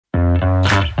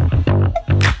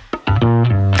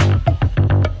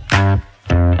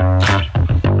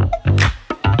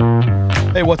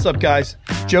what's up, guys?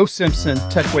 Joe Simpson,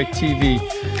 TechWake TV.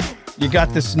 You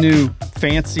got this new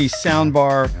fancy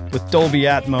soundbar with Dolby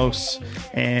Atmos,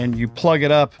 and you plug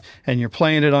it up and you're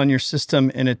playing it on your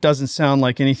system, and it doesn't sound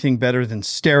like anything better than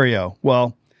stereo.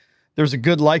 Well, there's a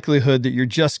good likelihood that you're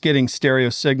just getting stereo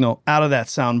signal out of that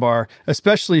soundbar,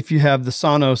 especially if you have the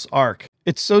Sonos Arc.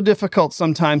 It's so difficult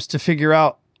sometimes to figure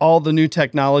out all the new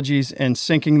technologies and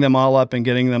syncing them all up and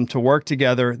getting them to work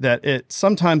together that it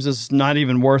sometimes is not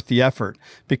even worth the effort,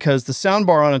 because the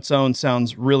soundbar on its own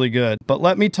sounds really good. But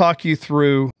let me talk you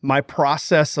through my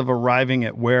process of arriving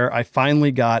at where I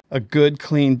finally got a good,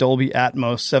 clean Dolby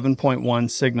Atmos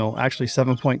 7.1 signal, actually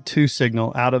 7.2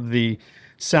 signal out of the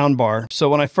soundbar. So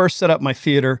when I first set up my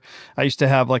theater, I used to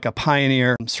have like a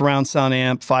Pioneer surround sound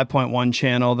amp, 5.1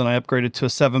 channel. Then I upgraded to a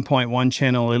 7.1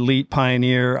 channel Elite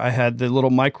Pioneer. I had the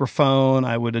little microphone.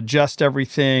 I would adjust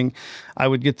everything. I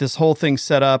would get this whole thing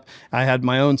set up. I had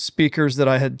my own speakers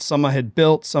that some I had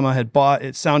built, some I had bought.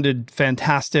 It sounded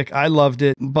fantastic. I loved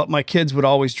it, but my kids would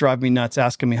always drive me nuts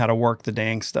asking me how to work the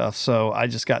dang stuff. So I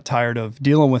just got tired of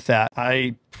dealing with that.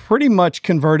 I pretty much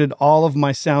converted all of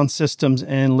my sound systems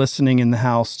and listening in the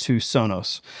house to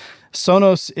Sonos.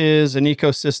 Sonos is an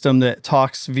ecosystem that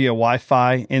talks via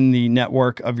Wi-Fi in the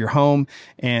network of your home,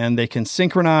 and they can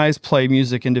synchronize, play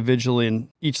music individually in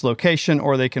each location,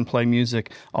 or they can play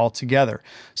music all together.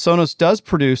 Sonos does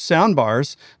produce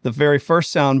soundbars. The very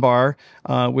first soundbar,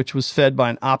 which was fed by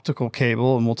an optical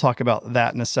cable, and we'll talk about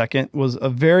that in a second, was a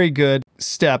very good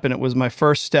step, and it was my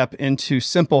first step into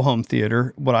simple home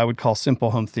theater, what I would call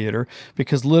simple home theater,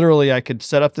 because literally I could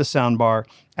set up the soundbar,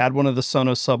 add one of the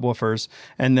Sonos subwoofers,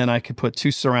 and then I could put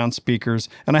 2 surround speakers,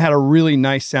 and I had a really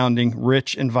nice sounding,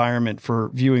 rich environment for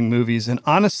viewing movies. And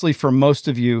honestly, for most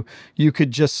of you, you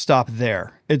could just stop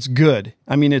there. It's good.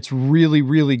 I mean, it's really,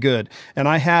 really good. And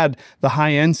I had the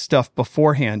high-end stuff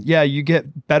beforehand. Yeah, you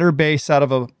get better bass out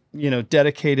of a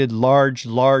dedicated large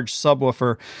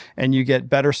subwoofer, and you get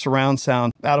better surround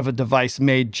sound out of a device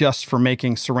made just for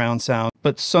making surround sound.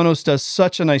 But Sonos does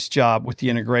such a nice job with the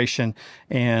integration,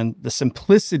 and the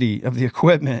simplicity of the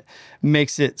equipment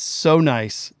makes it so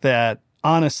nice that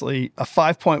honestly, a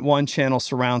 5.1 channel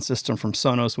surround system from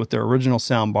Sonos with their original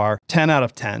soundbar, 10 out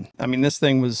of 10. I mean, this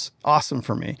thing was awesome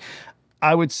for me.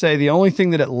 I would say the only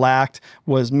thing that it lacked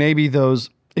was maybe those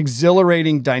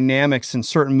exhilarating dynamics in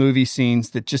certain movie scenes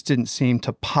that just didn't seem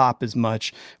to pop as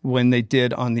much when they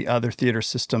did on the other theater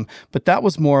system. But that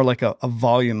was more like a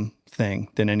volume thing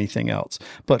than anything else.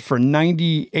 But for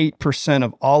 98%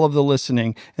 of all of the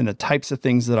listening and the types of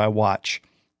things that I watch,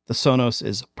 the Sonos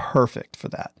is perfect for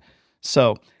that.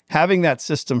 So having that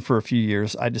system for a few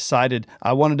years, I decided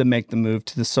I wanted to make the move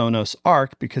to the Sonos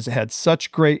Arc because it had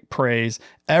such great praise.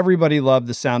 Everybody loved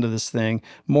the sound of this thing.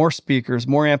 More speakers,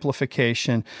 more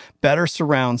amplification, better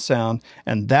surround sound.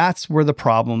 And that's where the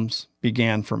problems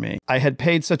began for me. I had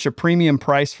paid such a premium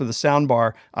price for the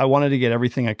soundbar, I wanted to get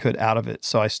everything I could out of it.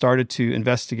 So I started to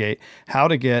investigate how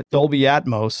to get Dolby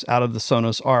Atmos out of the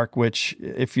Sonos Arc, which,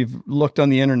 if you've looked on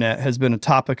the internet, has been a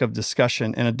topic of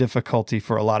discussion and a difficulty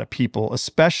for a lot of people,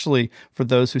 especially for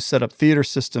those who set up theater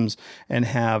systems and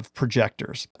have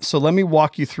projectors. So let me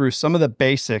walk you through some of the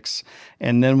basics,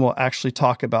 and then we'll actually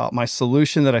talk about my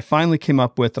solution that I finally came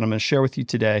up with that I'm going to share with you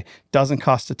today. Doesn't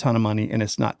cost a ton of money, and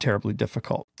it's not terribly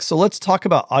difficult. So let's talk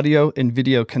about audio and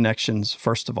video connections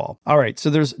first of all. All right, so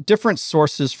there's different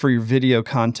sources for your video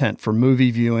content for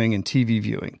movie viewing and TV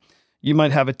viewing. You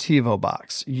might have a TiVo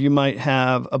box. You might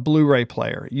have a Blu-ray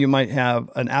player. You might have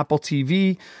an Apple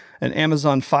TV, an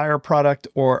Amazon Fire product,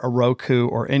 or a Roku,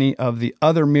 or any of the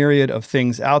other myriad of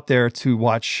things out there to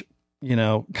watch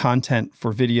content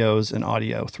for videos and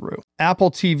audio through. Apple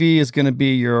TV is going to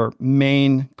be your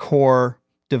main core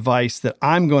device that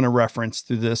I'm going to reference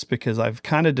through this, because I've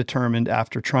kind of determined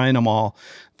after trying them all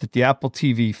that the Apple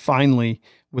TV finally,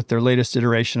 with their latest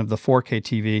iteration of the 4K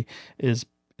TV, is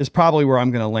probably where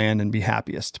I'm going to land and be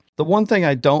happiest. The one thing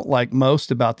I don't like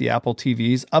most about the Apple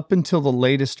TVs up until the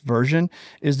latest version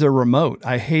is their remote.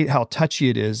 I hate how touchy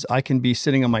it is. I can be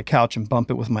sitting on my couch and bump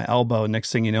it with my elbow, and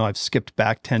next thing you know, I've skipped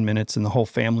back 10 minutes and the whole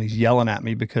family's yelling at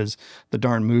me because the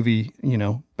darn movie,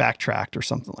 backtracked or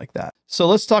something like that. So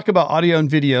let's talk about audio and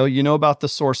video. You know about the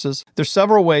sources. There's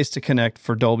several ways to connect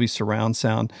for Dolby surround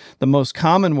sound. The most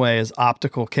common way is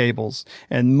optical cables,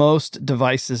 and most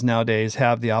devices nowadays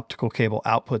have the optical cable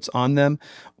outputs on them,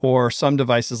 or some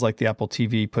devices like the Apple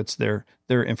TV puts their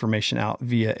information out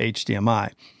via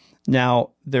HDMI. Now,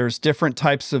 there's different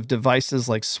types of devices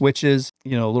like switches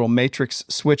little matrix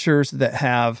switchers that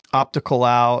have optical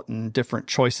out and different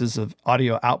choices of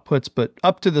audio outputs. But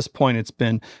up to this point, it's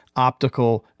been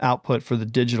optical output for the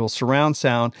digital surround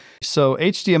sound. So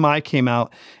HDMI came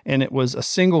out, and it was a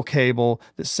single cable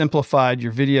that simplified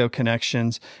your video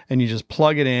connections, and you just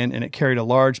plug it in and it carried a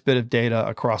large bit of data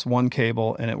across one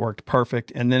cable, and it worked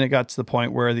perfect. And then it got to the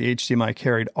point where the HDMI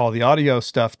carried all the audio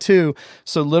stuff too.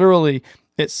 So literally,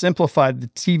 it simplified the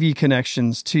TV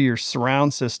connections to your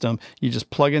surround system. You just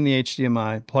plug in the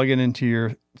HDMI, plug it into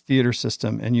your theater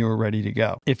system, and you were ready to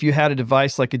go. If you had a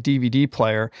device like a DVD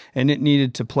player and it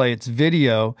needed to play its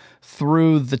video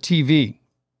through the TV,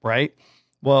 right?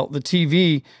 Well, the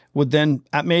TV would then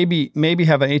maybe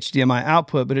have an HDMI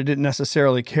output, but it didn't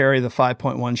necessarily carry the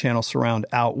 5.1 channel surround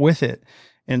out with it.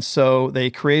 And so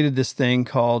they created this thing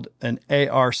called an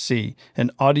ARC,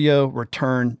 an audio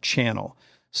return channel.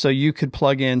 So you could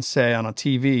plug in, say, on a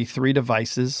TV, 3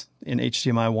 devices in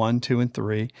HDMI 1, 2, and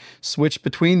 3, switch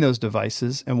between those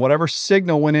devices, and whatever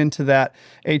signal went into that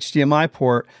HDMI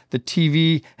port, the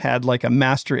TV had like a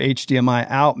master HDMI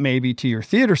out maybe to your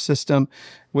theater system,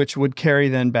 which would carry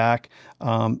then back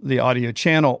the audio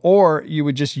channel, or you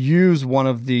would just use one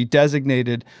of the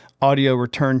designated audio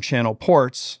return channel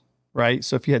ports, right?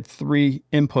 So if you had 3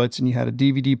 inputs and you had a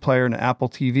DVD player and an Apple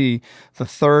TV, the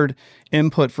third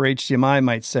input for HDMI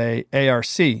might say ARC.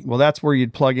 Well, that's where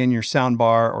you'd plug in your sound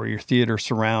bar or your theater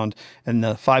surround, and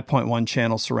the 5.1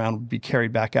 channel surround would be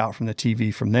carried back out from the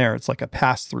TV from there. It's like a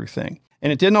pass-through thing.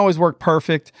 And it didn't always work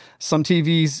perfect. Some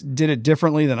TVs did it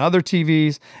differently than other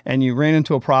TVs, and you ran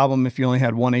into a problem if you only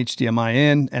had one HDMI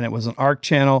in and it was an ARC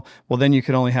channel. Well, then you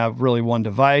could only have really one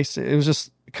device. It was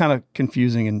just kind of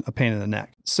confusing and a pain in the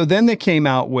neck. So then they came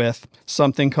out with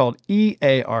something called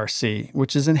EARC,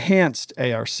 which is enhanced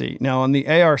ARC. Now on the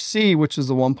ARC, which is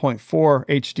the 1.4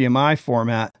 HDMI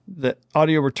format, the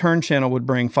audio return channel would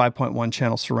bring 5.1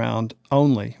 channel surround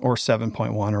only, or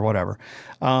 7.1 or whatever.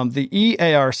 The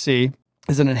EARC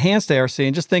is an enhanced ARC,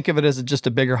 and just think of it as just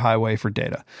a bigger highway for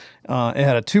data. It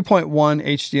had a 2.1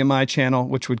 HDMI channel,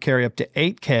 which would carry up to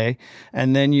 8K,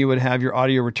 and then you would have your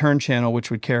audio return channel, which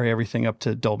would carry everything up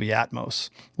to Dolby Atmos,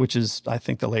 which is, I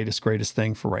think, the latest, greatest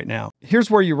thing for right now.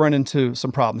 Here's where you run into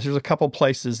some problems. Here's a couple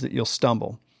places that you'll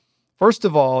stumble. First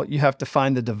of all, you have to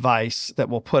find the device that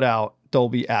will put out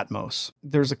Dolby Atmos.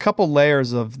 There's a couple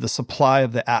layers of the supply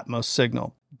of the Atmos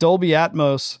signal. Dolby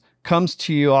Atmos comes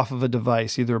to you off of a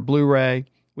device, either a Blu-ray,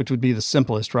 which would be the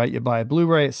simplest, right? You buy a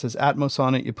Blu-ray, it says Atmos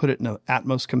on it, you put it in an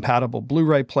Atmos compatible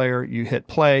Blu-ray player, you hit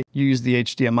play, you use the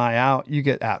HDMI out, you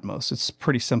get Atmos. It's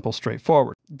pretty simple,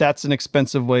 straightforward. That's an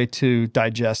expensive way to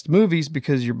digest movies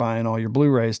because you're buying all your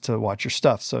Blu-rays to watch your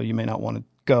stuff, so you may not want to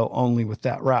go only with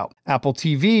that route. Apple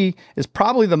TV is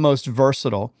probably the most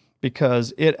versatile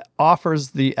because it offers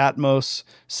the Atmos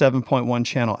 7.1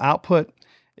 channel output.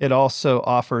 It also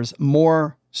offers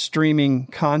more streaming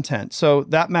content. So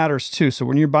that matters too. So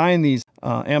when you're buying these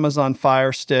Amazon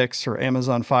Fire Sticks or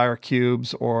Amazon Fire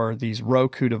Cubes or these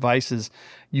Roku devices,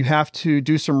 you have to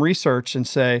do some research and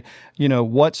say,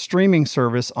 what streaming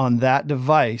service on that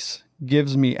device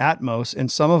gives me Atmos? And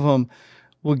some of them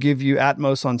will give you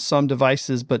Atmos on some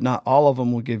devices, but not all of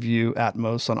them will give you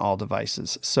Atmos on all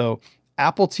devices. So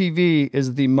Apple TV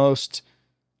is the most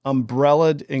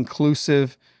umbrellaed,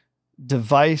 inclusive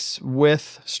device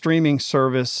with streaming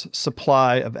service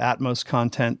supply of Atmos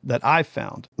content that I've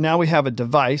found. Now we have a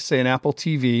device, say an Apple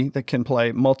TV, that can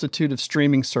play multitude of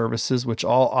streaming services, which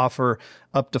all offer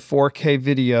up to 4K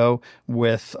video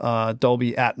with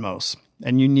Dolby Atmos.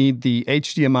 And you need the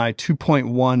HDMI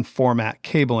 2.1 format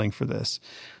cabling for this.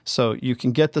 So you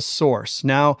can get the source.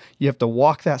 Now you have to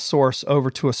walk that source over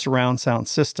to a surround sound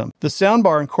system. The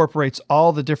soundbar incorporates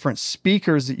all the different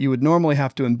speakers that you would normally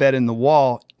have to embed in the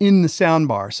wall in the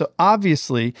soundbar. So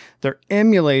obviously they're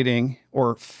emulating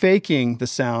or faking the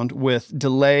sound with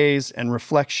delays and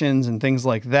reflections and things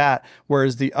like that,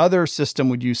 whereas the other system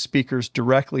would use speakers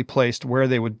directly placed where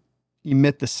they would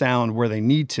emit the sound where they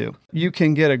need to. You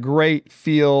can get a great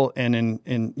feel and an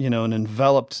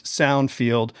enveloped sound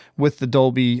field with the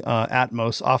Dolby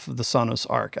Atmos off of the Sonos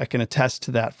Arc. I can attest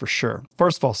to that for sure.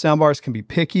 First of all, soundbars can be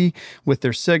picky with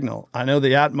their signal. I know the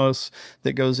Atmos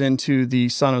that goes into the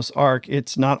Sonos Arc,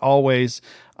 it's not always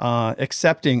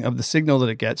accepting of the signal that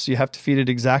it gets. So you have to feed it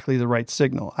exactly the right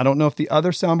signal. I don't know if the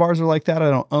other soundbars are like that.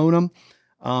 I don't own them.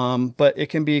 But it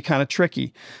can be kind of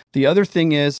tricky. The other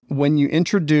thing is when you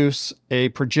introduce a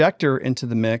projector into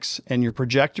the mix and your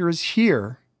projector is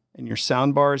here and your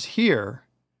soundbar is here,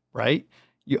 right?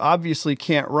 You obviously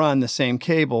can't run the same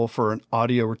cable for an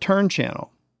audio return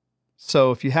channel.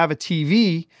 So if you have a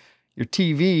TV, your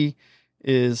TV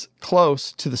is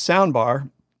close to the soundbar.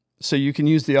 So you can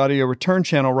use the audio return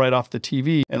channel right off the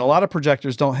TV. And a lot of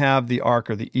projectors don't have the ARC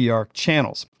or the eARC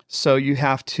channels. So you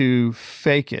have to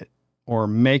fake it or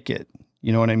make it.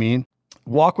 You know what I mean?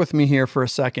 Walk with me here for a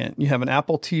second. You have an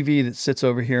Apple TV that sits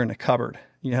over here in a cupboard.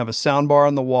 You have a sound bar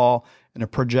on the wall and a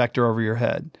projector over your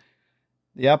head.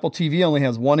 The Apple TV only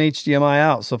has one HDMI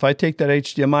out. So if I take that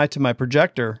HDMI to my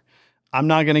projector, I'm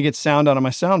not going to get sound out of my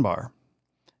sound bar.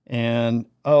 And,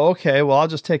 oh, okay, well, I'll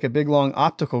just take a big long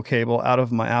optical cable out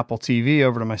of my Apple TV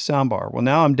over to my soundbar. Well,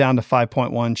 now I'm down to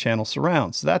 5.1 channel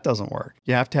surround, so that doesn't work.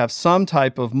 You have to have some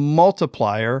type of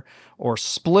multiplier or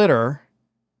splitter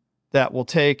that will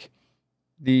take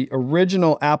the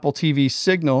original Apple TV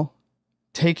signal,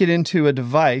 take it into a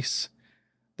device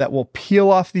that will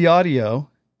peel off the audio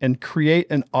and create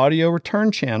an audio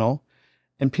return channel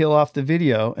and peel off the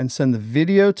video and send the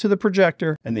video to the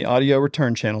projector and the audio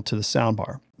return channel to the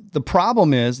soundbar. The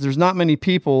problem is there's not many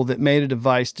people that made a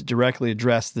device to directly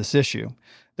address this issue.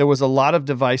 There was a lot of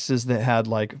devices that had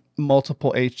like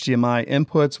multiple HDMI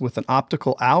inputs with an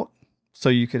optical out, so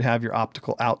you could have your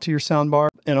optical out to your soundbar.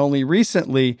 And only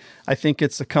recently, I think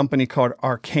it's a company called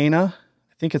Arcana.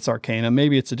 I think it's Arcana.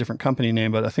 Maybe it's a different company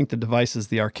name, but I think the device is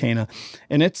the Arcana.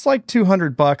 And it's like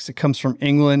 $200. It comes from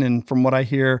England, and from what I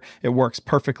hear, it works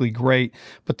perfectly great.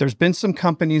 But there's been some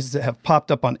companies that have popped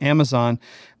up on Amazon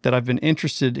that I've been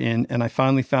interested in, and I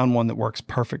finally found one that works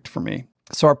perfect for me.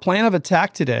 So our plan of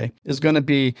attack today is going to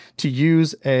be to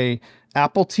use a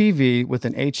Apple TV with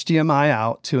an HDMI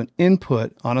out to an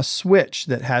input on a switch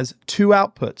that has two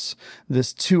outputs.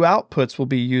 This two outputs will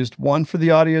be used, one for the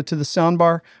audio to the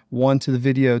soundbar, one to the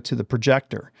video to the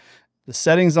projector. The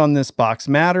settings on this box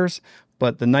matters,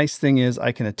 but the nice thing is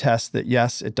I can attest that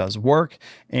yes, it does work,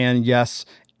 and yes,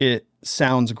 it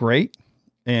sounds great.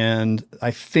 And I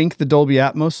think the Dolby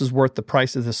Atmos is worth the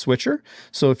price of the switcher.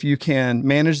 So if you can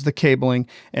manage the cabling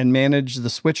and manage the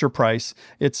switcher price,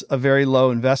 it's a very low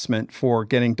investment for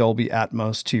getting Dolby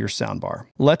Atmos to your soundbar.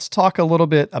 Let's talk a little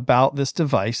bit about this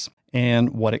device and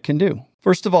what it can do.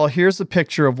 First of all, here's a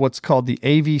picture of what's called the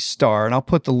AV Star, and I'll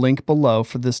put the link below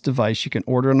for this device. You can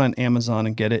order it on Amazon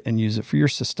and get it and use it for your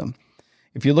system.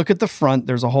 If you look at the front,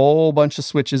 there's a whole bunch of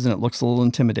switches and it looks a little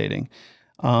intimidating.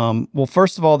 Well,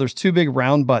 first of all, there's two big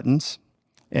round buttons,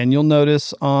 and you'll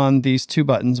notice on these two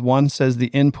buttons, one says the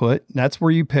input. That's where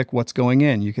you pick what's going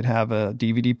in. You could have a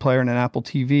DVD player and an Apple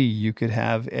TV. You could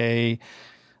have a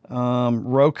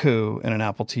Roku and an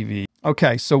Apple TV.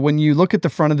 Okay, so when you look at the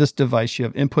front of this device, you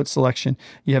have input selection.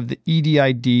 You have the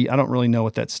EDID. I don't really know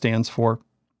what that stands for.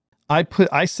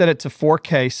 I set it to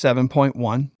 4K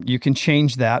 7.1. You can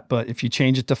change that, but if you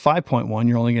change it to 5.1,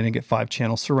 you're only going to get 5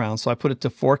 channel surround. So I put it to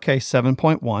 4K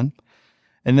 7.1.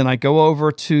 And then I go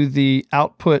over to the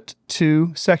output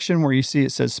 2 section where you see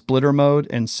it says splitter mode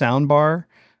and soundbar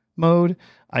mode.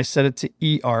 I set it to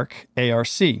eARC,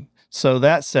 ARC. So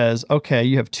that says, okay,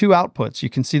 you have two outputs. You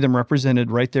can see them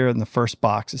represented right there in the first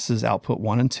box. This is output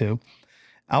 1 and 2.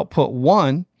 Output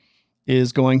 1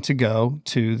 is going to go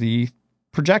to the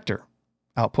projector.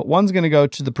 Output 1 is going to go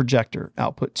to the projector.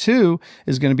 Output 2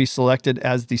 is going to be selected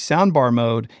as the soundbar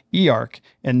mode, eARC,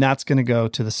 and that's going to go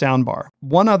to the soundbar.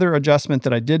 One other adjustment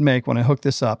that I did make when I hooked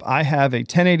this up, I have a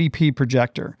 1080p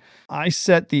projector. I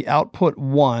set the output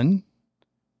 1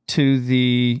 to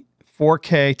the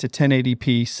 4K to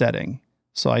 1080p setting.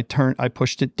 So I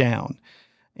pushed it down.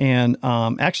 And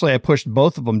actually, I pushed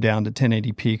both of them down to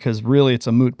 1080p because really it's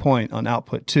a moot point on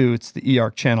output 2. It's the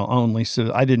eARC channel only,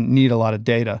 so I didn't need a lot of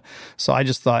data. So I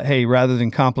just thought, hey, rather than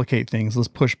complicate things, let's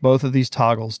push both of these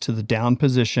toggles to the down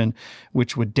position,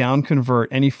 which would down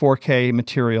convert any 4K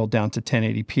material down to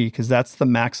 1080p because that's the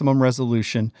maximum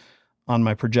resolution on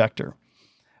my projector.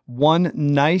 One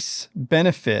nice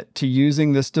benefit to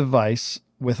using this device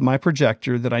with my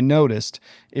projector that I noticed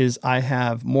is I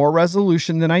have more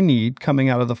resolution than I need coming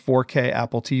out of the 4K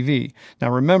Apple TV. Now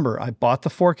remember, I bought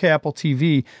the 4K Apple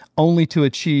TV only to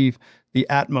achieve the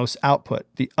Atmos output.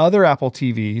 The other Apple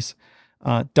TVs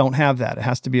don't have that. It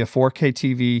has to be a 4K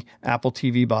TV, Apple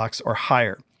TV box or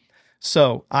higher.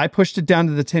 So I pushed it down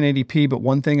to the 1080p, but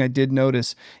one thing I did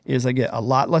notice is I get a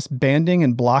lot less banding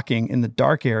and blocking in the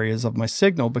dark areas of my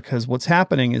signal because what's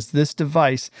happening is this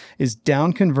device is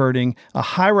down converting a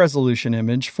high resolution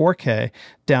image, 4K,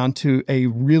 down to a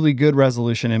really good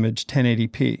resolution image,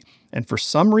 1080p. And for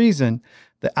some reason,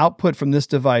 the output from this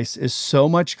device is so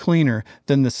much cleaner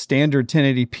than the standard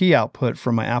 1080p output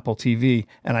from my Apple TV,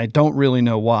 and I don't really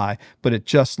know why, but it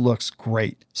just looks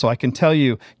great. So I can tell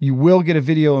you, you will get a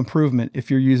video improvement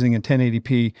if you're using a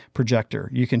 1080p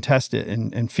projector. You can test it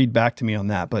and feed back to me on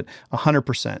that, but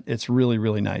 100%, it's really,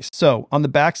 really nice. So on the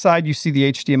back side, you see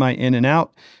the HDMI in and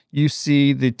out. you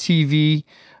see the TV,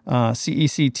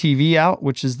 CEC TV out,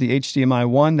 which is the HDMI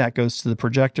 1 that goes to the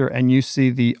projector, and you see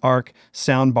the ARC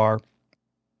soundbar,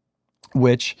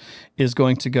 which is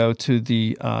going to go to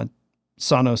the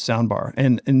Sonos soundbar.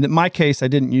 And in my case, I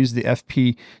didn't use the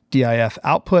FPDIF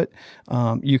output.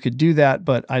 You could do that,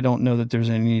 but I don't know that there's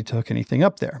any need to hook anything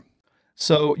up there.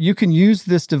 So you can use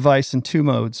this device in two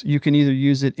modes. You can either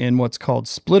use it in what's called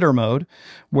splitter mode,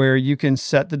 where you can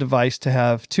set the device to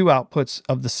have two outputs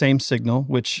of the same signal,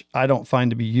 which I don't find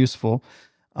to be useful.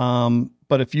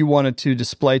 But if you wanted to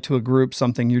display to a group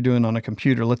something you're doing on a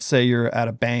computer, let's say you're at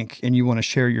a bank and you want to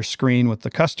share your screen with the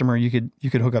customer, you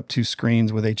could hook up two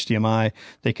screens with HDMI.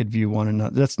 They could view one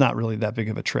another. That's not really that big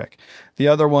of a trick. The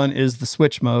other one is the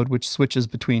switch mode, which switches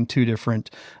between two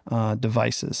different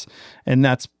devices. And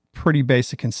that's pretty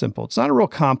basic and simple. It's not a real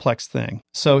complex thing.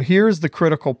 So here's the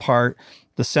critical part.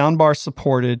 The soundbar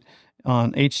supported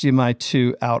on HDMI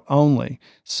 2 out only.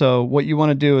 So what you want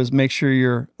to do is make sure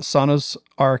your Sonos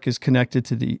ARC is connected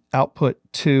to the output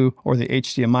 2 or the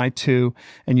HDMI 2,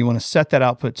 and you want to set that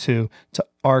output 2 to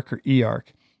ARC or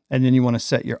eARC. And then you want to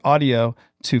set your audio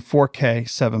to 4K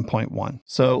 7.1.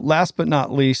 So last but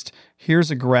not least,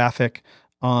 here's a graphic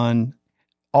on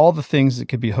all the things that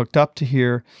could be hooked up to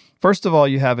here. First of all,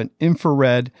 you have an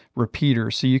infrared repeater,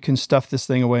 so you can stuff this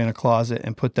thing away in a closet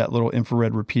and put that little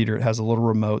infrared repeater. It has a little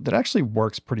remote that actually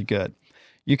works pretty good.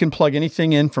 You can plug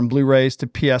anything in from Blu-rays to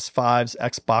PS5s,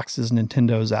 Xboxes,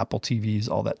 Nintendos, Apple TVs,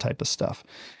 all that type of stuff.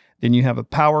 Then you have a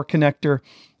power connector,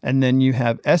 and then you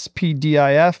have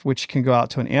SPDIF, which can go out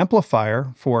to an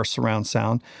amplifier for surround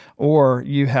sound, or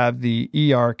you have the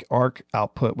eARC ARC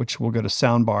output, which will go to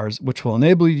sound bars, which will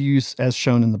enable you to use, as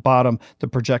shown in the bottom, the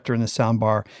projector and the sound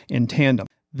bar in tandem.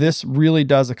 This really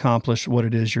does accomplish what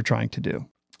it is you're trying to do.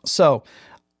 So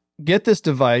get this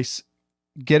device,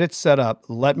 get it set up.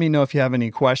 Let me know if you have any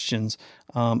questions.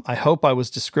 I hope I was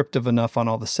descriptive enough on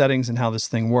all the settings and how this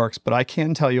thing works, but I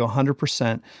can tell you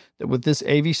 100% that with this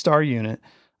AV Star unit,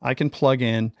 I can plug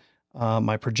in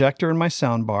my projector and my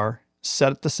soundbar,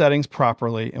 set the settings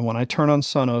properly, and when I turn on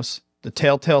Sonos, the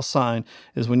telltale sign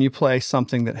is when you play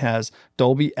something that has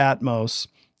Dolby Atmos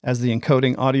as the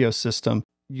encoding audio system,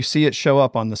 you see it show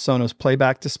up on the Sonos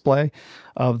playback display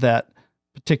of that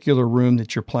particular room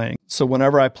that you're playing. So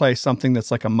whenever I play something that's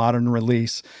like a modern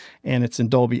release and it's in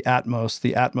Dolby Atmos,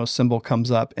 the Atmos symbol comes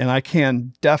up, and I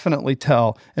can definitely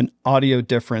tell an audio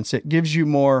difference. It gives you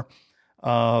more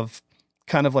of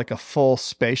kind of like a full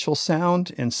spatial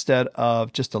sound instead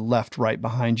of just a left, right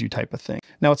behind you type of thing.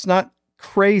 Now, it's not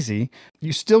crazy.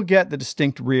 You still get the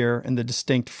distinct rear and the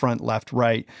distinct front, left,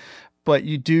 right, but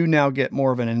you do now get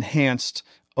more of an enhanced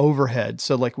overhead.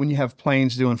 So like when you have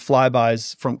planes doing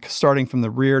flybys starting from the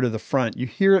rear to the front, you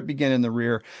hear it begin in the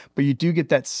rear, but you do get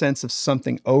that sense of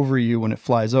something over you when it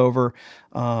flies over.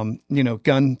 You know,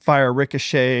 gunfire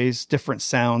ricochets, different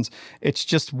sounds. It's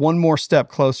just one more step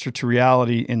closer to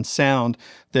reality in sound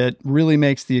that really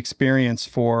makes the experience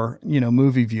for, you know,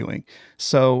 movie viewing.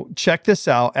 So check this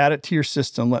out, add it to your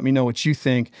system. Let me know what you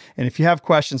think. And if you have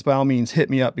questions, by all means, hit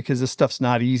me up, because this stuff's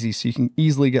not easy. So you can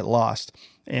easily get lost.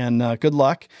 And good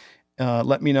luck.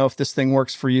 Let me know if this thing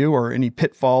works for you, or any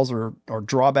pitfalls or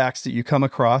drawbacks that you come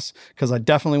across, because I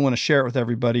definitely want to share it with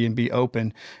everybody and be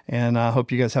open. And I hope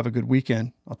you guys have a good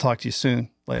weekend. I'll talk to you soon.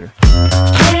 Later.